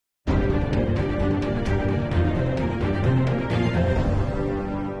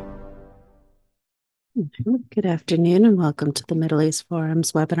Good afternoon, and welcome to the Middle East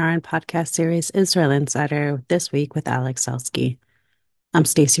Forum's webinar and podcast series, Israel Insider, this week with Alex Selsky. I'm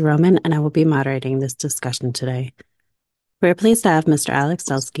Stacey Roman, and I will be moderating this discussion today. We're pleased to have Mr. Alex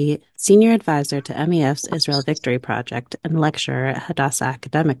Selsky, Senior Advisor to MEF's Israel Victory Project and lecturer at Hadassah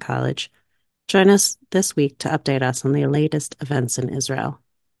Academic College, join us this week to update us on the latest events in Israel.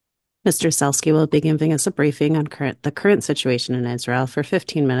 Mr. Selsky will be giving us a briefing on the current situation in Israel for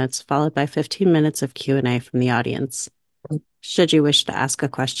 15 minutes, followed by 15 minutes of Q&A from the audience. Should you wish to ask a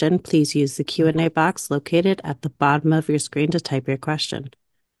question, please use the Q&A box located at the bottom of your screen to type your question.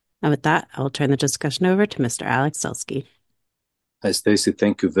 And with that, I will turn the discussion over to Mr. Alex Selsky. Hi, Stacey.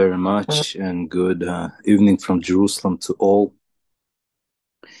 Thank you very much, and good evening from Jerusalem to all.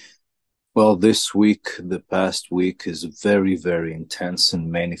 Well, the past week is very, very intense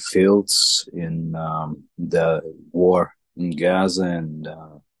in many fields in the war in Gaza and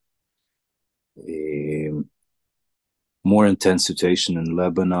a more intense situation in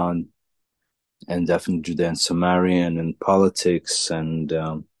Lebanon and definitely Judea and Samaria, and in politics and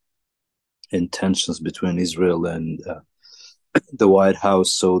in tensions between Israel and the White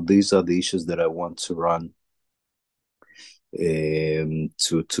House. So these are the issues that I want to run to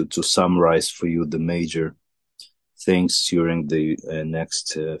summarize for you the major things during the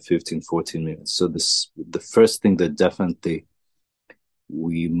next 15-14 minutes. So the first thing that definitely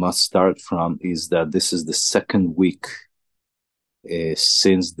we must start from is that this is the second week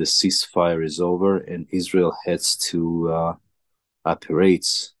since the ceasefire is over and Israel heads to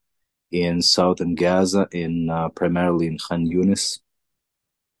operates in southern Gaza, primarily in Khan Yunis,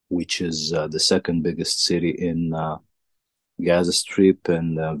 which is the second biggest city in Gaza Strip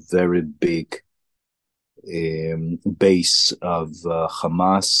and a very big base of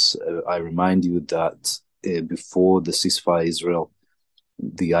Hamas. I remind you that before the ceasefire, Israel,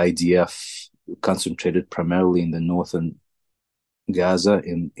 the IDF concentrated primarily in the northern Gaza,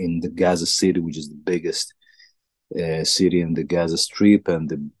 in the Gaza City, which is the biggest city in the Gaza Strip,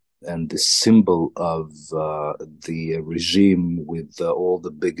 and the symbol of the regime with all the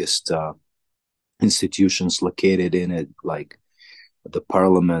biggest institutions located in it, like the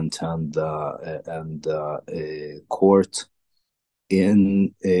parliament and court.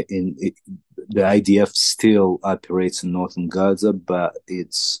 The IDF still operates in northern Gaza, but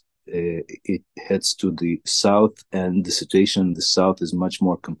it heads to the south, and the situation in the south is much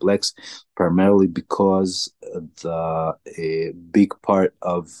more complex, primarily because a big part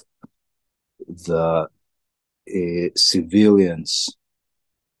of the civilians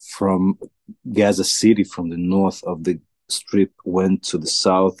from Gaza City, from the north of the strip, went to the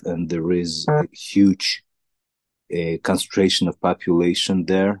south, and there is a huge concentration of population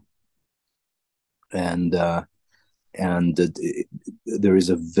there, and there is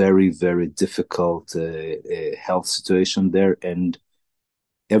a very, very difficult health situation there, and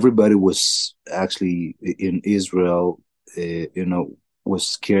everybody was actually in Israel, was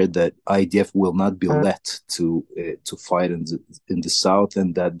scared that IDF will not be let to fight in the south,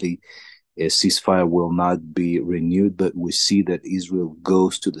 and that the ceasefire will not be renewed. But we see that Israel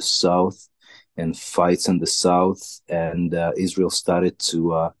goes to the south and fights in the south, and Israel started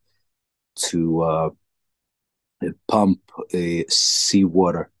to pump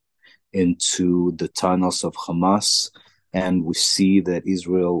seawater into the tunnels of Hamas. And we see that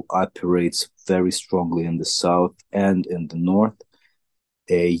Israel operates very strongly in the south and in the north.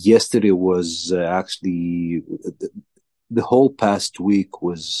 Yesterday was actually the whole past week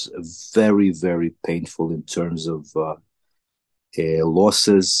was very, very painful in terms of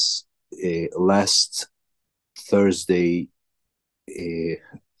losses. Last Thursday, a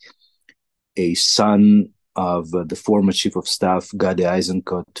son of the former chief of staff, Gadi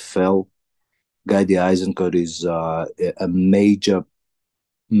Eisenkot, fell. Gadi Eisenkot is a major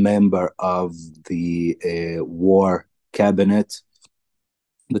member of the war cabinet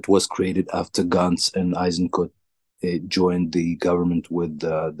that was created after Gantz and Eisenkot joined the government with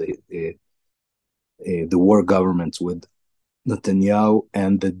the war government with Netanyahu.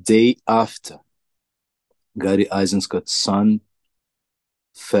 And the day after Gadi Eisenkot's son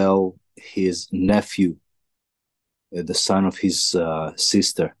fell, his nephew, the son of his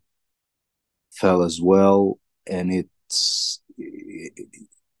sister, fell as well. And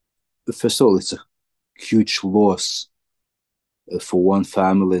first of all, it's a huge loss for one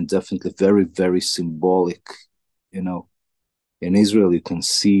family, and definitely very, very symbolic. In Israel, you can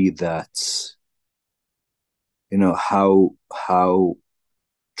see that, how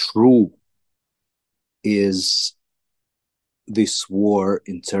true is this war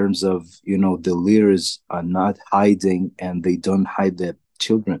in terms of, the leaders are not hiding, and they don't hide their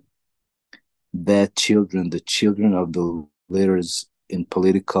children. their children, the children of the leaders in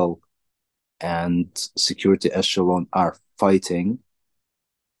political and security echelon are fighting.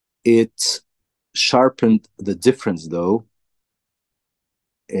 It sharpened the difference, though,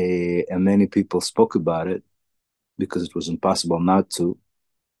 and many people spoke about it because it was impossible not to.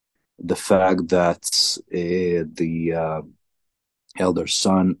 The fact that the elder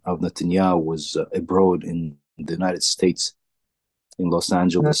son of Netanyahu was abroad in the United States, in Los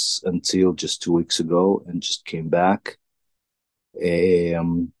Angeles, until just 2 weeks ago, and just came back.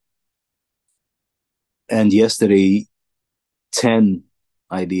 And yesterday, 10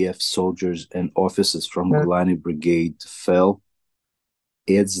 IDF soldiers and officers from Golani Brigade fell.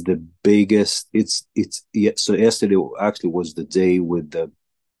 It's the biggest. So yesterday actually was the day with the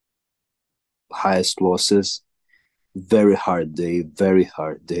highest losses. Very hard day, very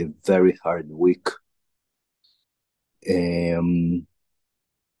hard week. And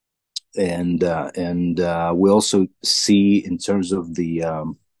we also see, in terms of the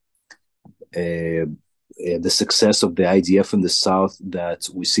success of the IDF in the south, that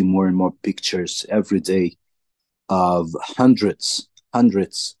we see more and more pictures every day of hundreds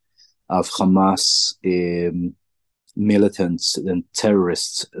of Hamas militants and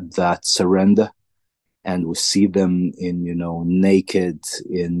terrorists that surrender, and we see them in, naked,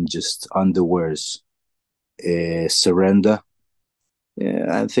 in just underwears, surrender.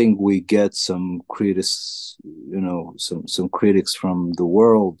 I think we get some critics, some critics from the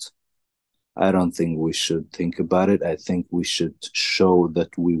world. I don't think we should think about it. I think we should show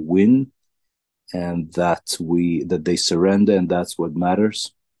that we win, and that they surrender, and that's what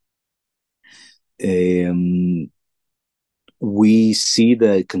matters. We see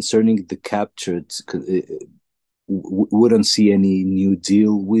that concerning the captured, we don't see any new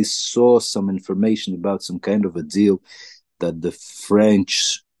deal. We saw some information about some kind of a deal that the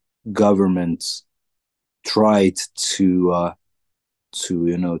French government tried to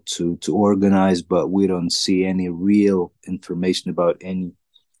organize, but we don't see any real information about any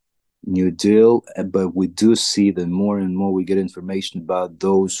new deal. But we do see that more and more we get information about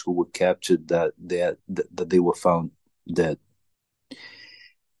those who were captured, that they were found dead.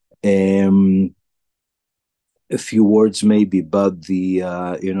 A few words maybe about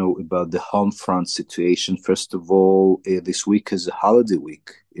about the home front situation. First of all, this week is a holiday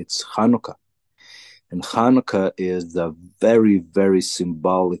week. It's Hanukkah. And Hanukkah is a very, very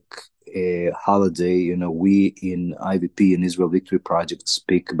symbolic holiday. We in IVP, in Israel Victory Project,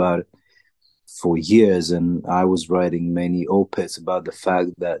 speak about it for years. And I was writing many op-eds about the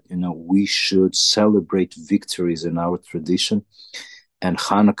fact that, we should celebrate victories in our tradition. And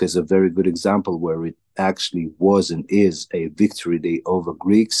Hanukkah is a very good example where it actually was and is a victory day over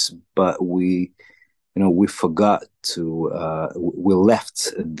Greeks, but we forgot we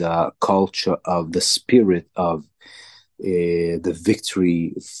left the culture of the spirit of the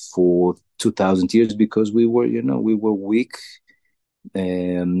victory for 2,000 years, because we were weak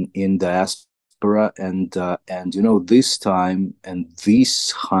in diaspora, and this time and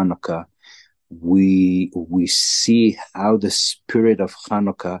this Hanukkah, we see how the spirit of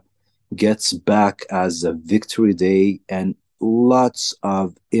Hanukkah gets back as a victory day, and lots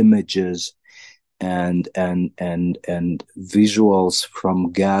of images and visuals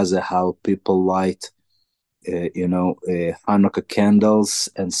from Gaza, how people light Hanukkah candles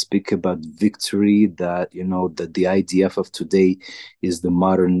and speak about victory, that that the IDF of today is the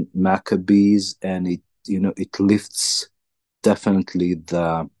modern Maccabees, and it lifts definitely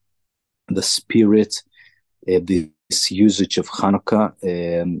the spirit, this usage of Hanukkah,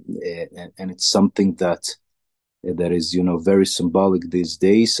 and it's something that is very symbolic these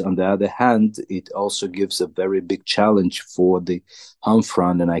days. On the other hand, it also gives a very big challenge for the home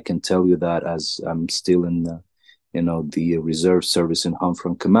front, and I can tell you that, as I'm still in the reserve service in home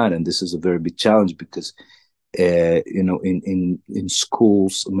front command, and this is a very big challenge because in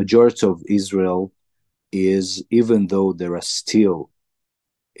schools, majority of Israel is, even though there are still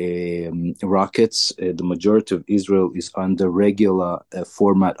rockets, the majority of Israel is under regular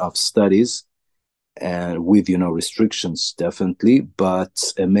format of studies, and with restrictions definitely,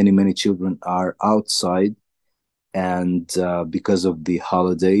 but many children are outside, and because of the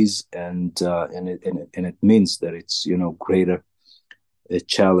holidays, and it means that it's greater a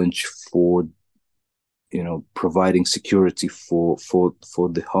challenge for providing security for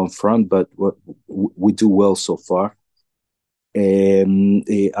the home front, but we do well so far.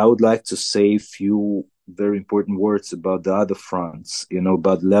 I would like to say a few very important words about the other fronts,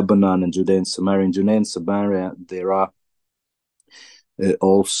 about Lebanon and Judea and Samaria. In Judea and Samaria, there are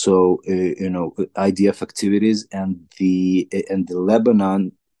also, IDF activities, and the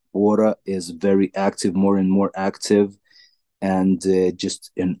Lebanon border is very active, more and more active. And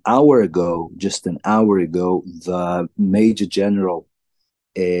just an hour ago, the Major General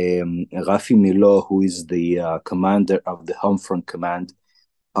Rafi Milo, who is the commander of the Home Front Command,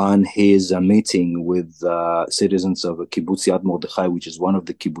 on his meeting with citizens of Kibbutz Yad Mordechai, which is one of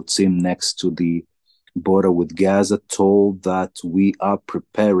the kibbutzim next to the border with Gaza, told that we are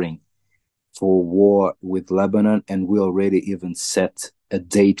preparing for war with Lebanon, and we already even set a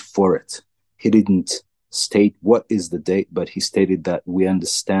date for it. He didn't state what is the date, but he stated that we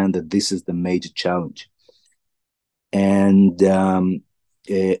understand that this is the major challenge. And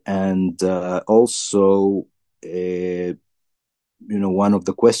also, one of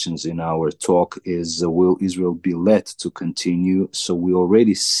the questions in our talk is, will Israel be let to continue? So we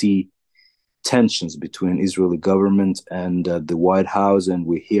already see tensions between Israeli government and the White House, and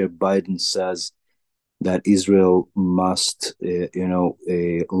we hear Biden says that Israel must,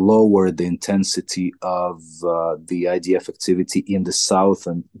 lower the intensity of the IDF activity in the south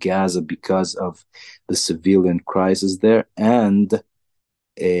and Gaza because of the civilian crisis there. And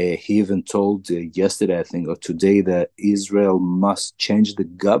he even told yesterday, I think, or today, that Israel must change the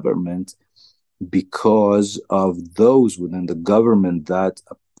government because of those within the government that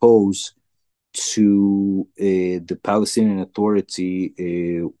oppose to the Palestinian Authority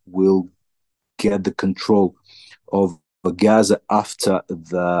will get the control of Gaza after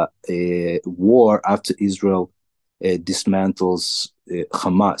the war, after Israel dismantles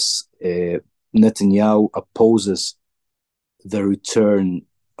Hamas. Netanyahu opposes the return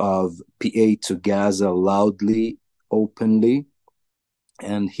of PA to Gaza loudly, openly,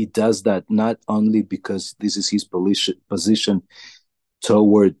 and he does that not only because this is his position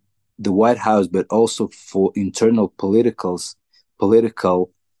toward the White House, but also for internal political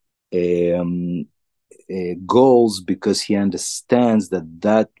goals, because he understands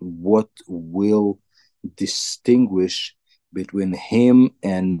that what will distinguish between him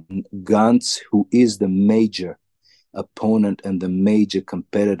and Gantz, who is the major opponent and the major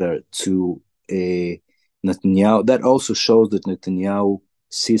competitor to Netanyahu. That also shows that Netanyahu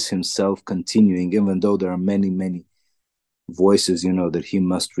sees himself continuing, even though there are many voices, that he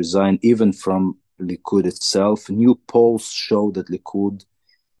must resign, even from Likud itself. New polls show that Likud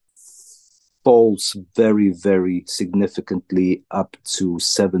falls very, very significantly, up to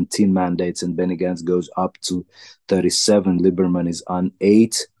 17 mandates, and Benny Gantz goes up to 37. Lieberman is on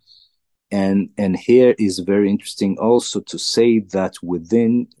 8. And here is very interesting also to say that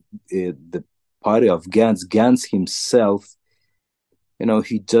within the party of Gantz himself,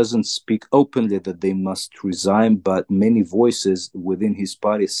 he doesn't speak openly that they must resign, but many voices within his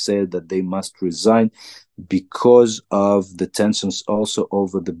party said that they must resign because of the tensions also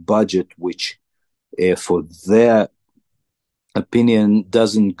over the budget, which for their opinion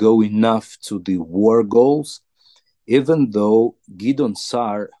doesn't go enough to the war goals, even though Gideon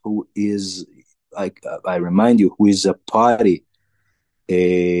Sa'ar, who is, I remind you, who is a party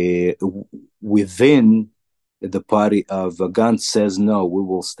within the party of Gantz, says, no, we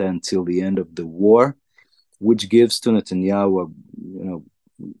will stand till the end of the war, which gives to Netanyahu,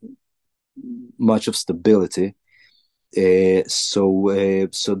 much of stability. So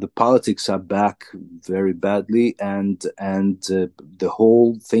the politics are back very badly, and the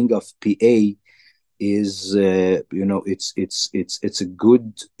whole thing of PA is, it's a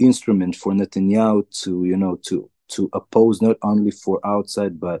good instrument for Netanyahu to oppose, not only for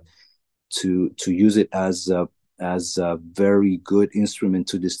outside, but to use it as a very good instrument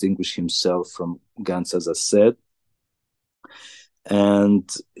to distinguish himself from Gantz, as I said. And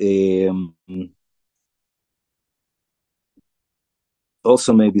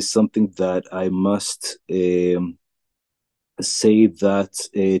also maybe something that I must say, that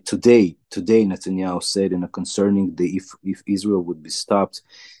today Netanyahu said, concerning if Israel would be stopped,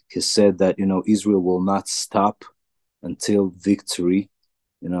 he said that Israel will not stop until victory.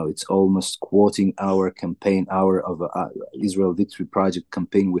 It's almost quoting our campaign, our of Israel Victory Project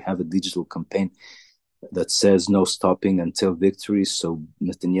campaign. We have a digital campaign that says no stopping until victory. So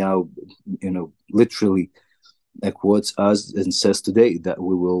Netanyahu, literally quotes us and says today that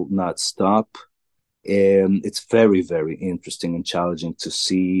we will not stop. It's very, very interesting and challenging to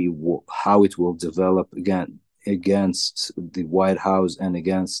see how it will develop again against the White House and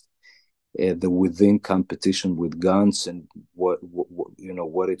against the within competition with Gantz, and what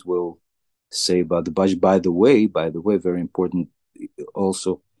it will say about the budget. By the way, very important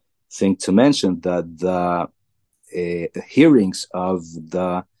also thing to mention, that the hearings of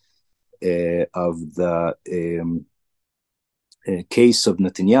the case of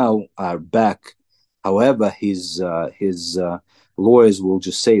Netanyahu are back. However, his lawyers will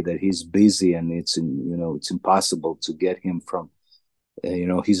just say that he's busy and it's impossible to get him from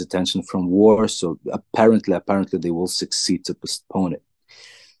his attention from war. So apparently they will succeed to postpone it.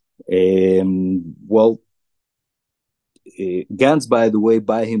 Well, Gantz, by the way,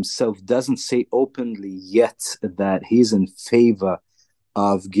 by himself doesn't say openly yet that he's in favor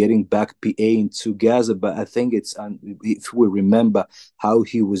of getting back PA into Gaza, but I think if we remember how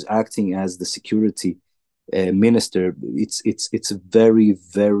he was acting as the security minister, it's very,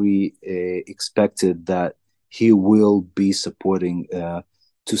 very expected that he will be supporting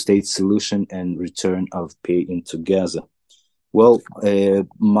two-state solution and return of PA into Gaza. Well,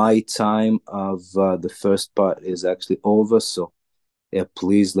 my time of the first part is actually over, so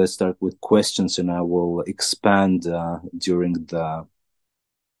please let's start with questions, and I will expand during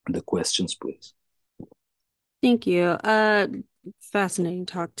the questions, please. Thank you. Fascinating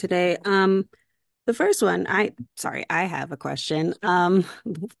talk today. The first one, I have a question. How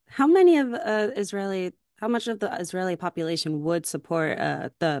many of how much of the Israeli population would support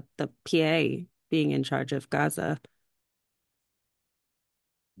the PA being in charge of Gaza?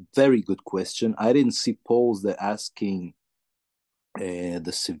 Very good question. I didn't see polls that asking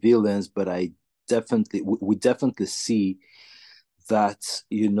the civilians, but we definitely see that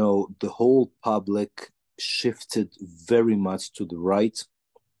the whole public shifted very much to the right.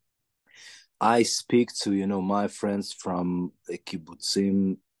 I speak to my friends from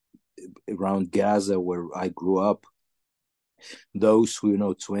kibbutzim around Gaza where I grew up. Those who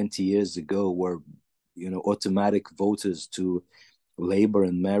 20 years ago were automatic voters to Labor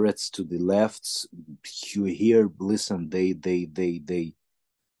and Meretz to the left. You hear, listen, they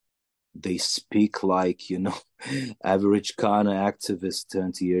speak like average Kana activists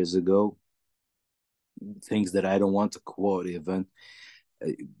 20 years ago, things that I don't want to quote even,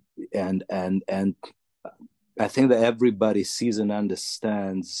 and I think that everybody sees and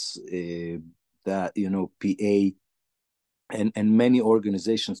understands that PA and many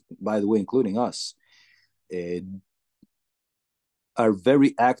organizations, by the way, including us, are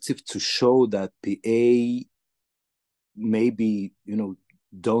very active to show that PA maybe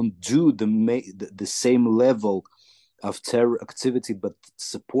don't do the same level of terror activity, but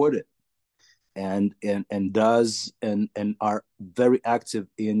support it and are very active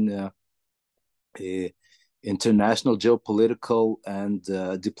in international geopolitical and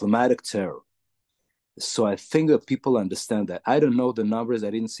diplomatic terror. So I think that people understand that. I don't know the numbers. I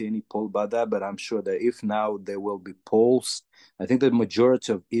didn't see any poll about that, but I'm sure that if now there will be polls, I think the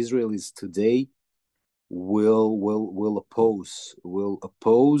majority of Israelis today will oppose.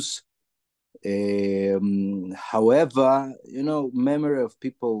 However, memory of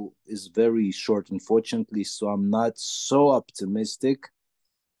people is very short, unfortunately. So I'm not so optimistic,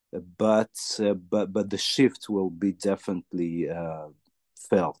 but the shift will be definitely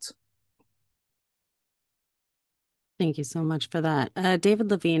felt. Thank you so much for that. David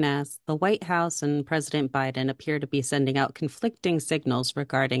Levine asks, the White House and President Biden appear to be sending out conflicting signals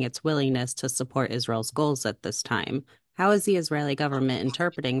regarding its willingness to support Israel's goals at this time. How is the Israeli government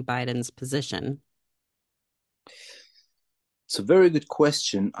interpreting Biden's position? It's a very good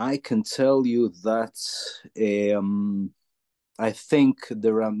question. I can tell you that I think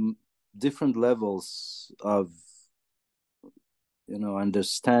there are different levels of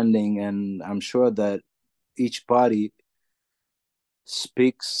understanding, and I'm sure that each party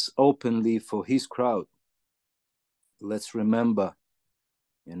speaks openly for his crowd. Let's remember,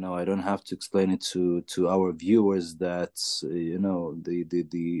 I don't have to explain it to our viewers that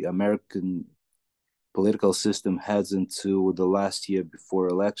the American political system heads into the last year before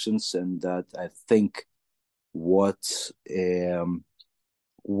elections, and that I think what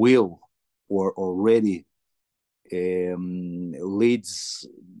will or already leads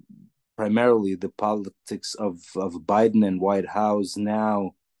primarily the politics of Biden and White House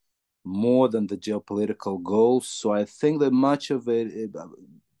now more than the geopolitical goals. So I think that much of it,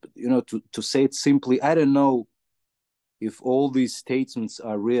 to say it simply, I don't know if all these statements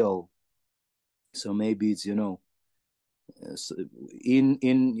are real. So maybe it's, we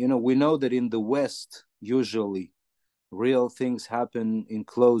know that in the West, usually real things happen in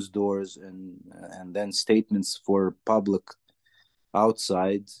closed doors and then statements for public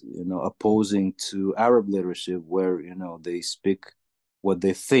outside, opposing to Arab leadership where, they speak what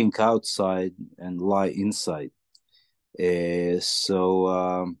they think outside and lie inside. So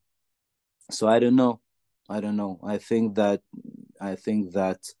I don't know. I think that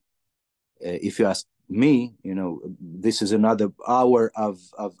if you ask me, this is another hour of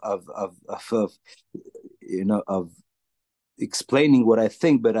explaining what I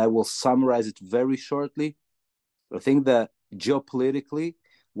think, but I will summarize it very shortly. I think that geopolitically,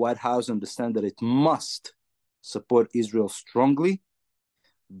 White House understands that it must support Israel strongly,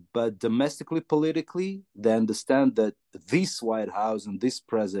 but domestically, politically, they understand that this White House and this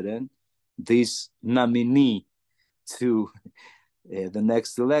president, this nominee to the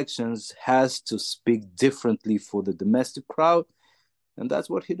next elections, has to speak differently for the domestic crowd, and that's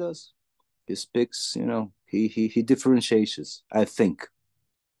what he does. He speaks, he differentiates, I think.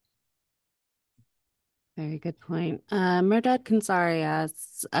 Very good point. Mehrdad Kansari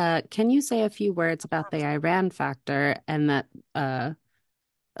asks, can you say a few words about the Iran factor and that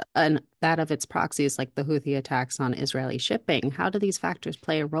of its proxies, like the Houthi attacks on Israeli shipping? How do these factors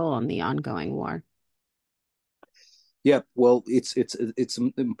play a role in the ongoing war? Yeah, well, it's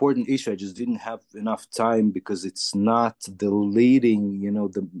an important issue. I just didn't have enough time because it's not the leading,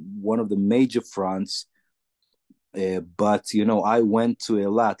 the one of the major fronts. But I went to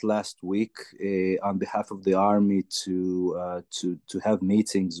Eilat last week on behalf of the army to have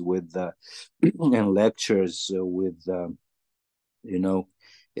meetings with and lectures with the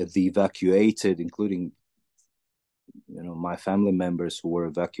evacuated, including my family members who were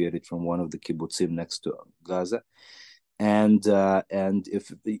evacuated from one of the kibbutzim next to Gaza. And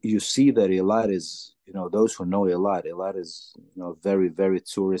if you see that Eilat is, those who know Eilat is, very, very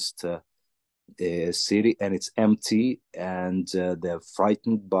tourist city, and it's empty, and they're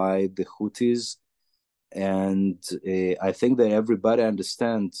frightened by the Houthis. And I think that everybody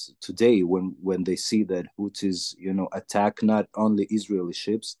understands today when they see that Houthis, attack not only Israeli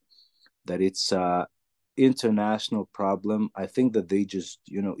ships, that it's a international problem. I think that they just,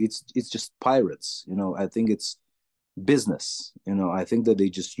 it's just pirates. I think it's business. I think that they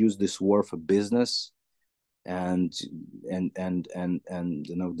just use this war for business, and they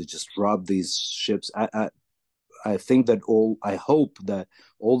just rob these ships. I think that I hope that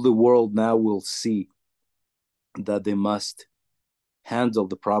all the world now will see that they must handle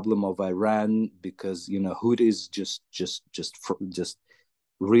the problem of Iran, because Houthis just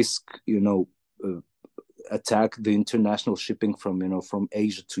risk attack the international shipping from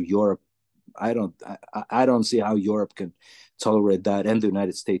Asia to Europe. I don't see how Europe can tolerate that, and the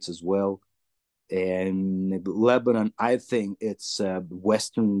United States as well. And Lebanon, I think it's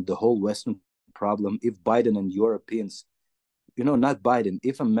the whole Western problem. If Biden and Europeans, not Biden,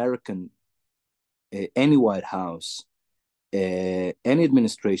 if American, any White House, any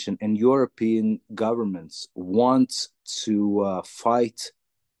administration, and European governments want to fight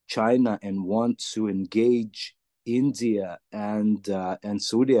China and want to engage India and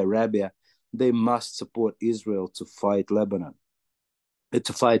Saudi Arabia, they must support Israel to fight Lebanon,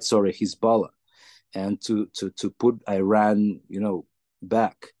 Hezbollah, and to put Iran,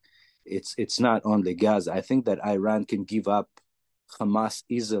 back. It's not only Gaza. I think that Iran can give up Hamas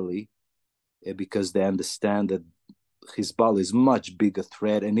easily because they understand that Hezbollah is much bigger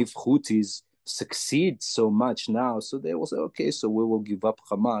threat, and if Houthis succeed so much now, so they will say, okay, so we will give up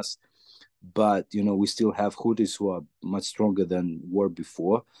Hamas, but we still have Houthis who are much stronger than were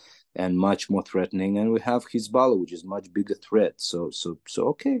before and much more threatening, and we have Hezbollah, which is much bigger threat. So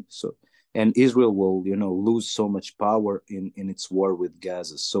okay, so and Israel will lose so much power in its war with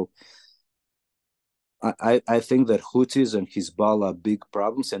Gaza. So I think that Houthis and Hezbollah are big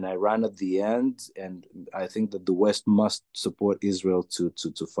problems, and Iran at the end, and I think that the West must support Israel to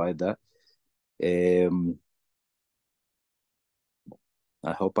fight that.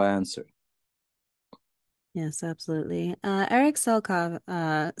 I hope I answered. Yes, absolutely. Eric Selkov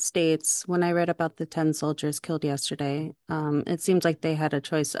states, when I read about the 10 soldiers killed yesterday, it seems like they had a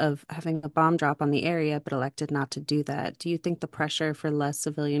choice of having a bomb drop on the area, but elected not to do that. Do you think the pressure for less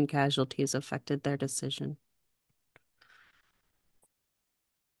civilian casualties affected their decision?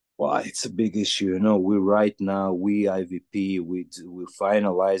 Well, it's a big issue. We right now, we IVP, we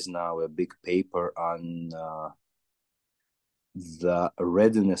finalize now a big paper on the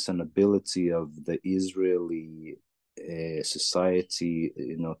readiness and ability of the Israeli society,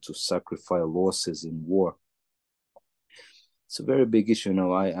 to sacrifice losses in war. It's a very big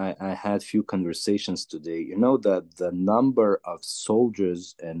issue. I had few conversations today. That the number of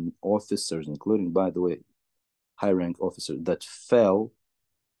soldiers and officers, including, by the way, high rank officers, that fell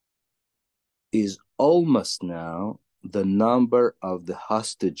is almost now the number of the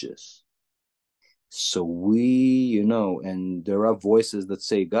hostages. So we, and there are voices that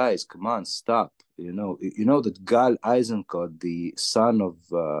say, guys, come on, stop. That Gal Eisenkot, the son of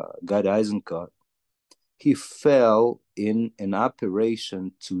Gad Eisenkot, he fell in an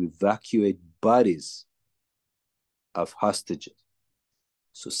operation to evacuate bodies of hostages.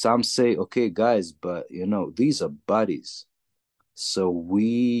 So some say, okay, guys, but these are bodies. So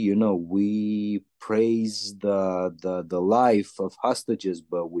we praise the life of hostages,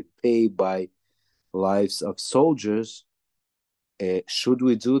 but we pay by lives of soldiers. Should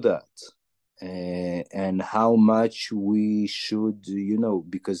we do that? And how much we should,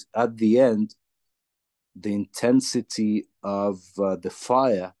 because at the end, the intensity of the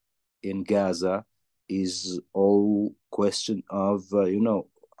fire in Gaza is all question of,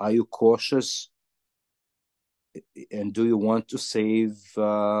 are you cautious and do you want to save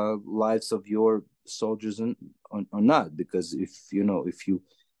lives of your soldiers or not? Because if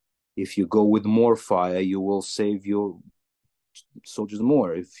you go with more fire, you will save your soldiers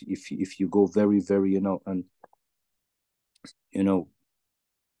more. If you go very very and you know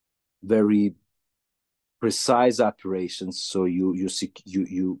very precise operations, so you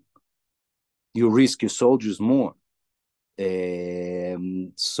risk your soldiers more.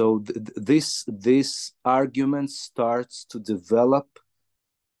 So this argument starts to develop.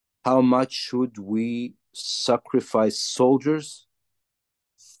 How much should we sacrifice soldiers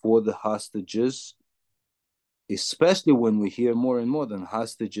for the hostages, especially when we hear more and more than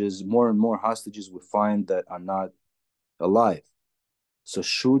hostages, more and more hostages we find that are not alive. So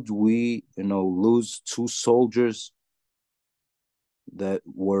should we, lose two soldiers that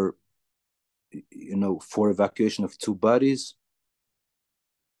were, for evacuation of two bodies?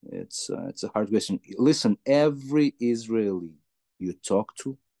 It's a hard question. Listen, every Israeli you talk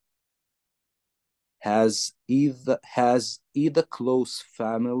to has either close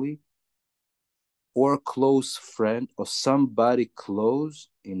family or close friend or somebody close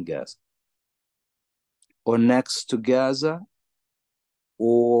in Gaza or next to Gaza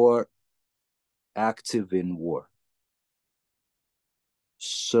or active in war.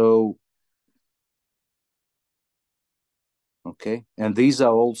 So, okay. And these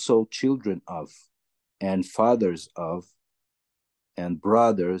are also children of, and fathers of, and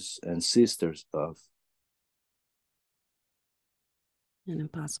brothers and sisters of. An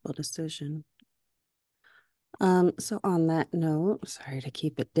impossible decision. So on that note, sorry to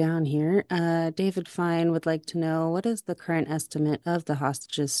keep it down here. David Fine would like to know what is the current estimate of the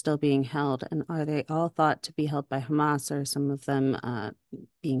hostages still being held, and are they all thought to be held by Hamas, or some of them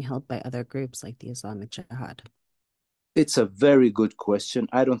being held by other groups like the Islamic Jihad? It's a very good question.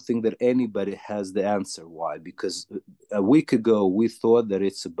 I don't think that anybody has the answer. Why? Because a week ago we thought that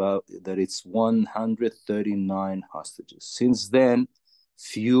it's 139 hostages. Since then,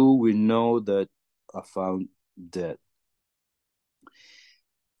 few we know that are found dead.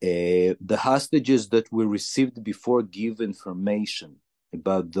 The hostages that we received before give information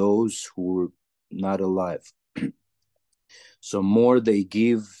about those who were not alive. So more they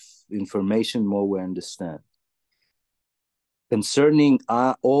give information, more we understand. Concerning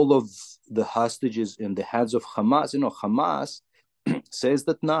all of the hostages in the hands of Hamas, Hamas says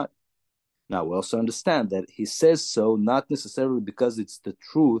that not. Now, we also understand that he says so not necessarily because it's the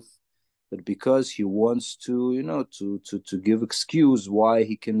truth, but because he wants to, to give excuse why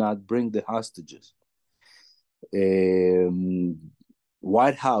he cannot bring the hostages.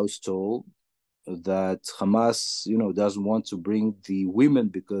 White House told that Hamas, doesn't want to bring the women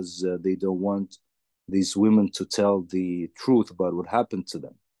because they don't want these women to tell the truth about what happened to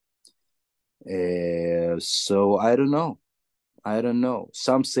them. So I don't know.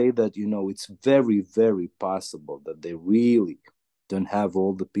 Some say that, it's very, very possible that they really don't have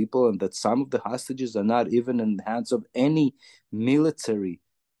all the people and that some of the hostages are not even in the hands of any military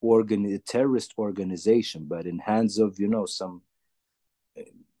terrorist organization, but in hands of, some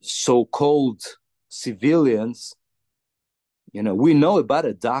so-called civilians. We know about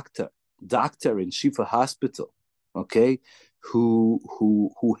a doctor in Shifa Hospital, okay, who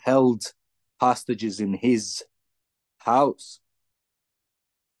held hostages in his house.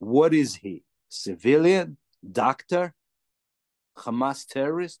 What is he? Civilian? Doctor? Hamas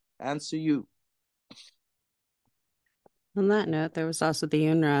terrorist? Answer you. On that note, there was also the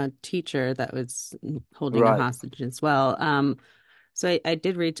UNRWA teacher that was holding a Right. hostage as well. So I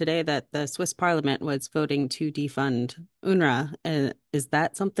did read today that the Swiss parliament was voting to defund UNRWA. Is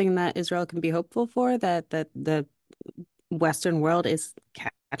that something that Israel can be hopeful for, that the Western world is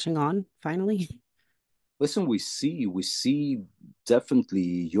catching on finally? Listen, we see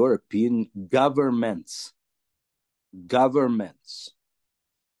definitely European governments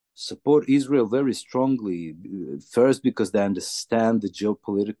support Israel very strongly. First, because they understand the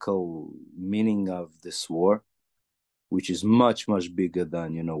geopolitical meaning of this war, which is much, much bigger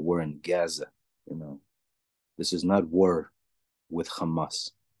than, war in Gaza. This is not war with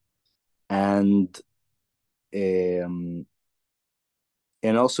Hamas. And um,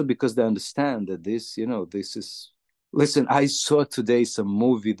 and also because they understand that this is Listen, I saw today some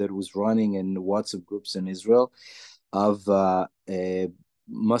movie that was running in WhatsApp groups in Israel of a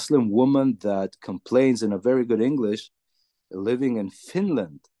Muslim woman that complains in a very good English, living in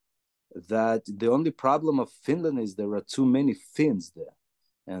Finland, that the only problem of Finland is there are too many Finns there,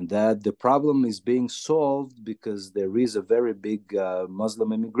 and that the problem is being solved because there is a very big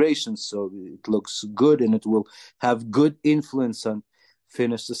Muslim immigration. So it looks good and it will have good influence on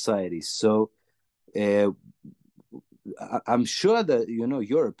Finnish society. So uh, I'm sure that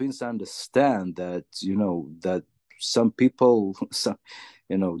Europeans understand that that some people, some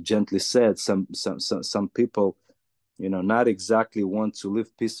gently said, some people not exactly want to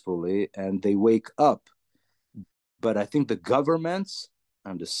live peacefully, and they wake up. But I think the governments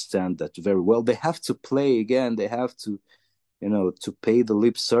understand that very well. They have to play again. They have to to pay the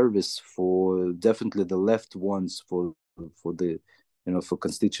lip service for definitely the left ones for the for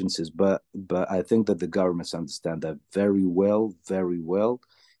constituencies. But I think that the governments understand that very well,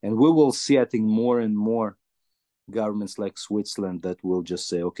 and we will see. I think more and more governments like Switzerland that will just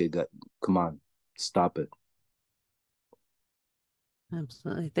say, "Okay, God, come on, stop it."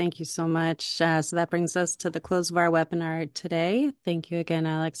 Absolutely. Thank you so much. So that brings us to the close of our webinar today. Thank you again,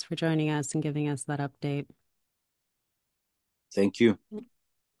 Alex, for joining us and giving us that update. Thank you.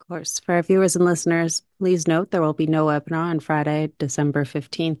 Of course, for our viewers and listeners, please note there will be no webinar on Friday, December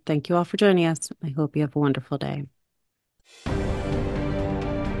 15th. Thank you all for joining us. I hope you have a wonderful day.